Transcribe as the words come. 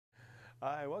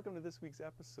Hi, welcome to this week's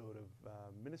episode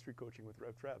of Ministry Coaching with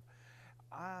Rev Trev.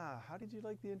 How did you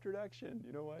like the introduction?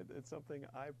 You know what? It's something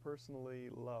I personally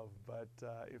love, but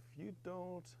if you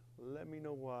don't, let me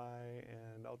know why,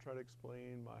 and I'll try to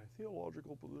explain my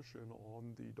theological position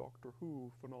on the Doctor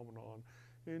Who phenomenon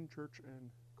in church and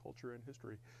culture and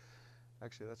history.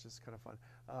 Actually, that's just kind of fun.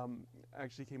 I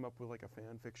actually came up with like a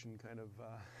fan fiction kind of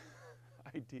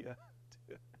idea.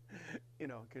 To,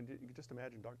 can you just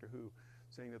imagine Doctor Who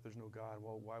saying that there's no God?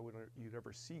 Well, why would you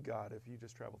ever see God if you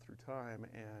just travel through time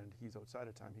and he's outside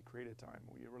of time? He created time.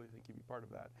 Well, you really think he'd be part of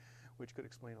that, which could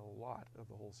explain a lot of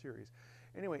the whole series.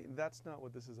 Anyway, that's not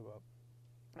what this is about.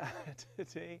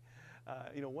 Today,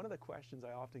 one of the questions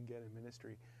I often get in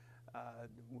ministry,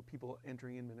 people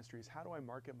entering in ministry, is how do I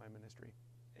market my ministry?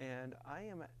 And I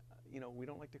am, we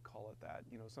don't like to call it that.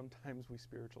 Sometimes we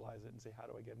spiritualize it and say, how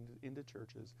do I get into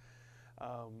churches?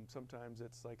 Sometimes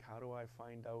it's like, how do I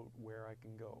find out where I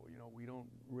can go? We don't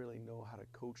really know how to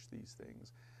coach these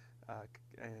things.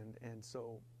 And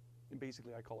so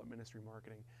basically I call it ministry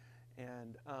marketing.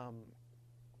 And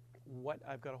what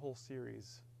I've got a whole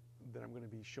series that I'm going to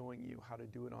be showing you how to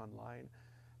do it online,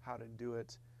 how to do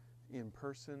it in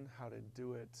person, how to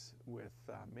do it with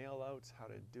mail outs, how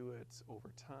to do it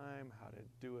over time, how to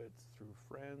do it through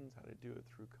friends, how to do it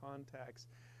through contacts.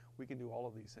 We can do all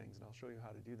of these things, and I'll show you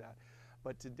how to do that.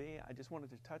 But today I just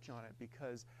wanted to touch on it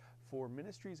because for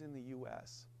ministries in the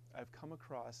U.S., I've come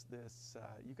across this,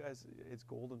 you guys, it's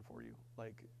golden for you.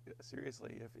 Like,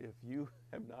 seriously, if you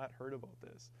have not heard about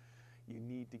this, you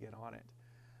need to get on it.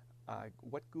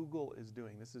 What Google is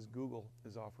doing, Google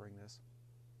is offering this.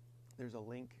 There's a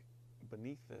link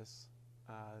beneath this.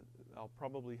 I'll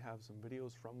probably have some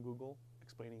videos from Google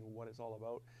explaining what it's all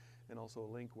about, and also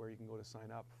a link where you can go to sign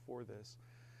up for this,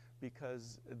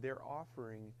 because they're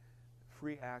offering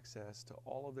free access to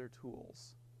all of their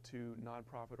tools to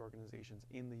nonprofit organizations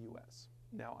in the US.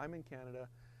 Now, I'm in Canada.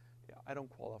 I don't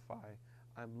qualify.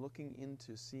 I'm looking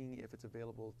into seeing if it's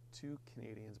available to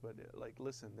Canadians, but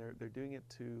listen, they're doing it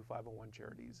to 501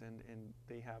 charities, and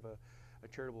they have a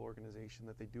charitable organization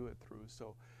that they do it through.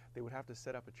 So they would have to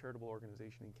set up a charitable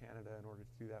organization in Canada in order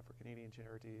to do that for Canadian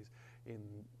charities, in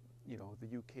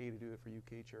the UK to do it for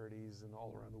UK charities, and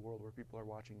all around the world where people are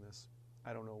watching this.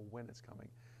 I don't know when it's coming,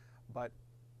 but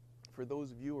for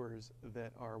those viewers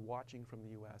that are watching from the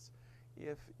US,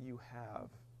 if you have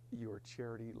your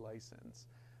charity license,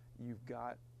 you've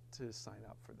got to sign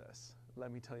up for this.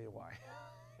 Let me tell you why.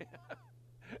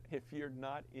 If you're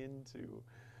not into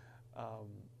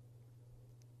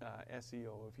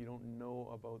SEO, if you don't know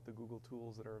about the Google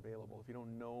tools that are available, if you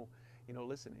don't know,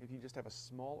 listen, if you just have a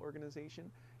small organization,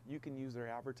 you can use their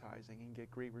advertising and get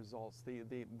great results.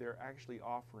 They're actually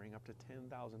offering up to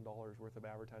 $10,000 worth of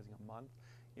advertising a month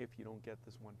if you don't get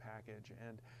this one package.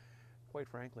 And quite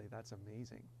frankly, that's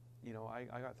amazing.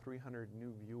 I got 300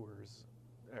 new viewers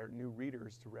or new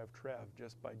readers to Rev Trev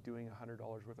just by doing $100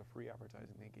 worth of free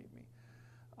advertising they gave me.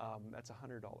 That's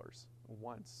 $100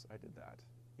 once I did that.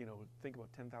 Think about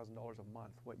 $10,000 a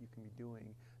month, what you can be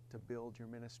doing to build your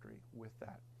ministry with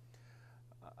that.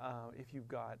 If you've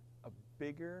got a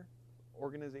bigger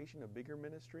organization, a bigger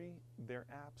ministry, their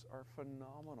apps are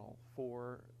phenomenal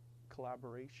for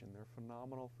collaboration. They're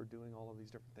phenomenal for doing all of these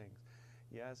different things.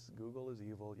 Yes, Google is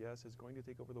evil. Yes, it's going to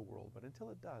take over the world. But until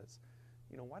it does,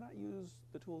 why not use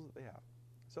the tools that they have?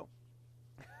 So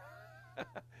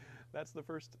that's the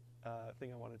first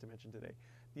thing I wanted to mention today.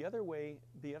 The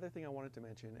other thing I wanted to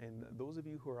mention, and those of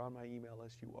you who are on my email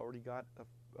list, you already got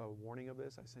a warning of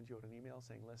this. I sent you out an email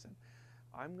saying, listen,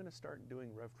 I'm going to start doing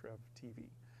RevTrev TV.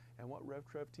 And what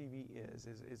RevTrev TV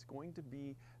is going to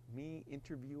be me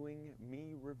interviewing,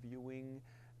 me reviewing,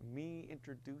 me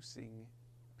introducing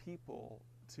people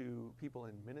to people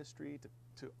in ministry,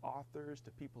 to authors,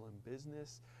 to people in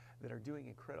business that are doing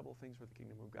incredible things for the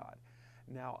kingdom of God.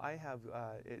 Now, I have,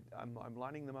 I'm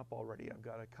lining them up already. I've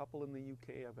got a couple in the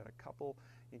UK, I've got a couple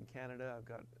in Canada, I've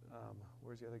got,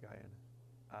 where's the other guy in?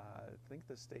 I think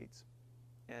the States.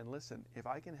 And listen, if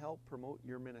I can help promote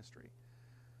your ministry,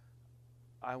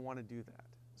 I want to do that.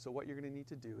 So what you're going to need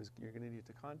to do is you're going to need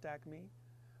to contact me.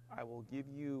 I will give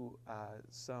you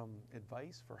some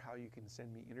advice for how you can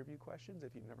send me interview questions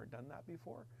if you've never done that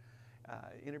before.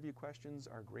 Interview questions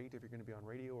are great if you're going to be on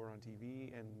radio or on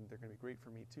TV, and they're going to be great for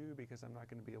me too, because I'm not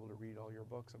going to be able to read all your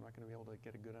books. I'm not going to be able to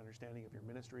get a good understanding of your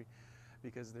ministry,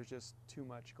 because there's just too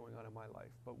much going on in my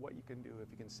life. But what you can do, if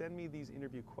you can send me these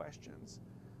interview questions,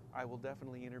 I will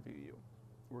definitely interview you.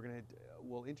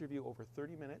 We'll interview over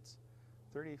 30 minutes,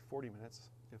 30, 40 minutes,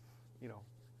 if,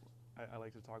 I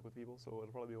like to talk with people, so it'll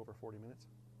probably be over 40 minutes.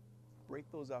 Break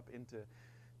those up into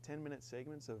 10-minute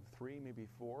segments of 3, maybe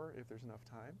 4, if there's enough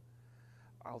time.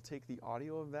 I'll take the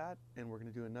audio of that, and we're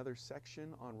going to do another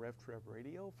section on RevTrev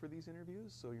Radio for these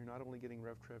interviews. So you're not only getting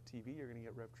RevTrev TV, you're going to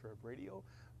get RevTrev Radio.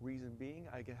 Reason being,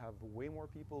 I can have way more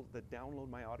people that download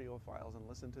my audio files and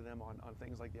listen to them on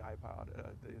things like the iPod,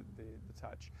 the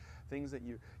Touch, things that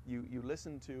you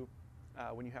listen to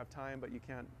when you have time, but you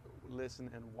can't listen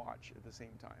and watch at the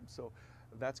same time. So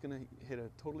that's going to hit a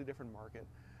totally different market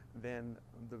than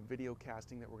the video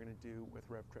casting that we're going to do with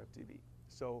RevTrev TV.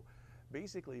 So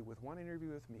basically, with one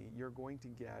interview with me, you're going to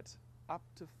get up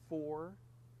to 4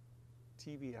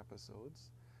 TV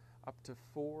episodes, up to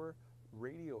 4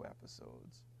 radio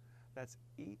episodes. That's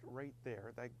 8 right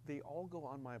there. They all go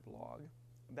on my blog.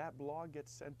 That blog gets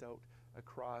sent out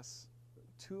across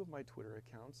 2 of my Twitter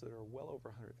accounts that are well over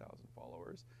 100,000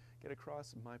 followers, get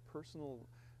across my personal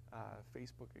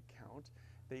Facebook account.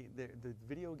 The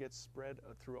video gets spread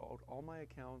throughout all my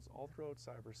accounts, all throughout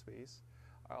cyberspace.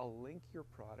 I'll link your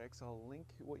products, I'll link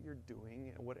what you're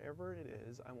doing, whatever it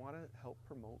is. I want to help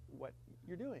promote what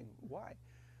you're doing. Why?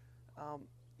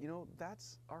 You know,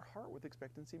 that's our heart with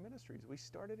Expectancy Ministries. We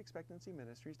started Expectancy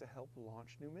Ministries to help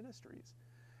launch new ministries.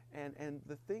 And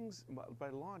the things by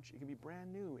launch, it can be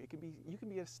brand new. It can be, you can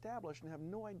be established and have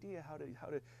no idea how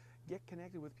to get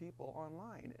connected with people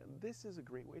online. This is a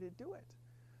great way to do it.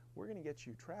 We're going to get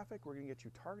you traffic, we're going to get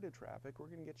you targeted traffic, we're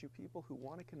going to get you people who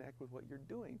want to connect with what you're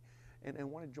doing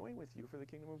and want to join with you for the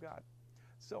kingdom of God.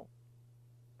 So,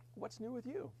 what's new with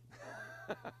you?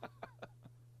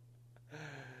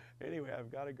 Anyway,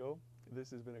 I've got to go. This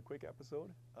has been a quick episode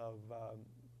of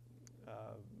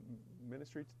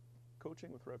Ministry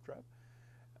Coaching with RevTrev,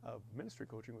 of Ministry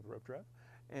Coaching with RevTrev.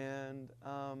 And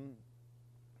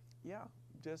yeah,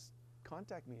 just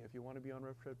contact me if you want to be on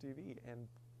RevTrev TV. And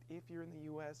if you're in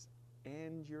the US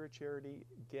and you're a charity,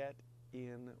 get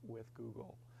in with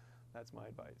Google. That's my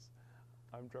advice.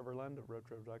 I'm Trevor Lund of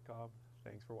RevTrev.com.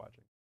 Thanks for watching.